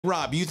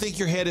Rob, you think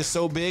your head is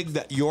so big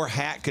that your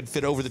hat could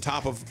fit over the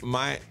top of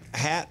my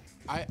hat?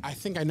 I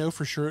think I know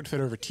for sure it fit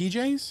over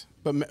TJ's,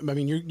 but I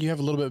mean, you have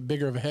a little bit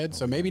bigger of a head,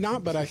 so maybe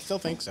not, but I still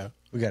think so.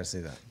 We got to see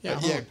that. Yeah,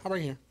 yeah. I'll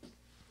bring here.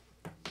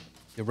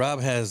 Yeah,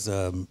 Rob has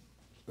an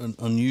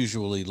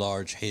unusually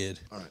large head.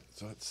 All right,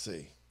 so let's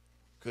see.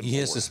 Good He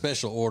has Lord. to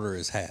special order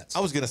his hats. I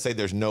was going to say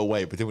there's no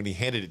way, but then when he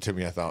handed it to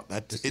me, I thought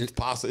it's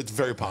possible. It's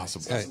very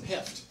possible.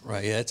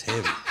 Right, yeah, it's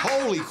heavy.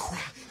 Holy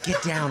crap!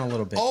 Get down a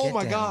little bit. Oh Get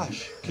my down.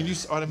 gosh! Can you?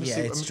 Oh, let me Yeah,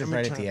 see. it's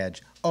right at the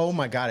edge. Oh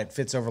my God, it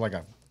fits over like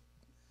a.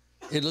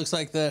 It looks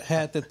like that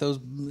hat that those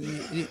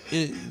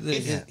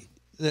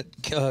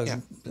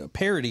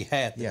parody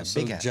hat. Yeah, that's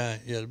big so hat.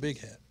 giant. Yeah, the big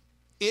hat.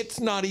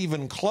 It's not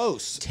even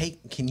close.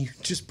 Can you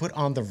just put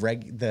on the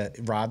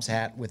Rob's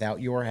hat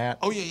without your hat?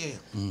 Oh yeah.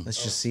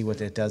 Let's just see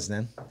what it does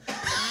then.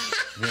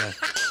 Yeah,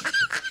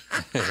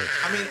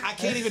 I mean, I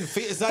can't even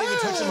feel. It's not even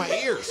touching my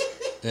ears.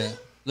 yeah.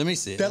 Let me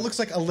see it. That looks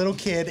like a little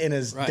kid in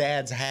his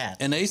dad's hat.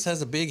 And Ace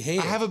has a big head.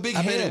 I have a big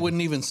I bet head. it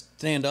wouldn't even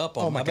stand up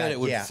on. Oh my I bet God, it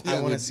would. yeah. It I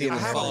wanna would- see it would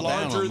in fall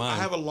down on mine.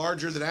 I have a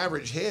larger than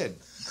average head.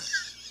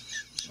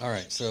 All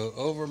right, so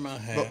over my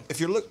hat. But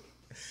if you look,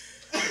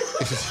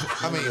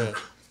 I mean,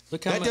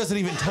 Look how that much, doesn't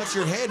even touch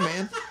your head,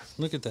 man.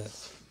 Look at that.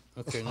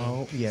 Okay. Now.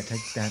 Oh yeah, take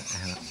that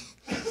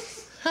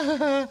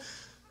out.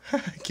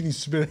 Can you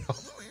spit it all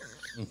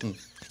the way?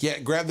 Yeah,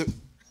 grab the.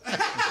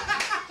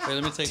 Hey,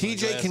 let me take my TJ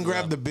can glasses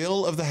grab off. the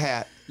bill of the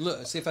hat.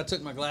 Look, see if I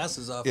took my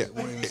glasses off. Yeah, It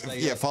wouldn't even stay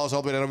yeah, up. falls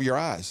all the way down over your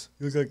eyes.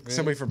 You look like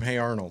somebody from Hey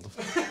Arnold.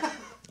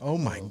 Oh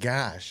my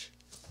gosh.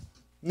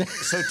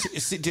 So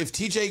if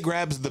TJ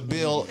grabs the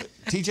bill,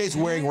 TJ's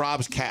wearing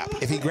Rob's cap.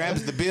 If he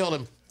grabs the bill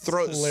and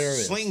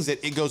hilarious. slings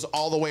it, it goes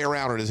all the way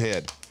around on his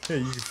head. Yeah,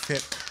 you can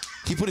fit.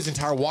 He put his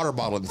entire water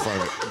bottle in front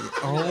of it.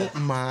 Oh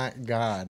my God.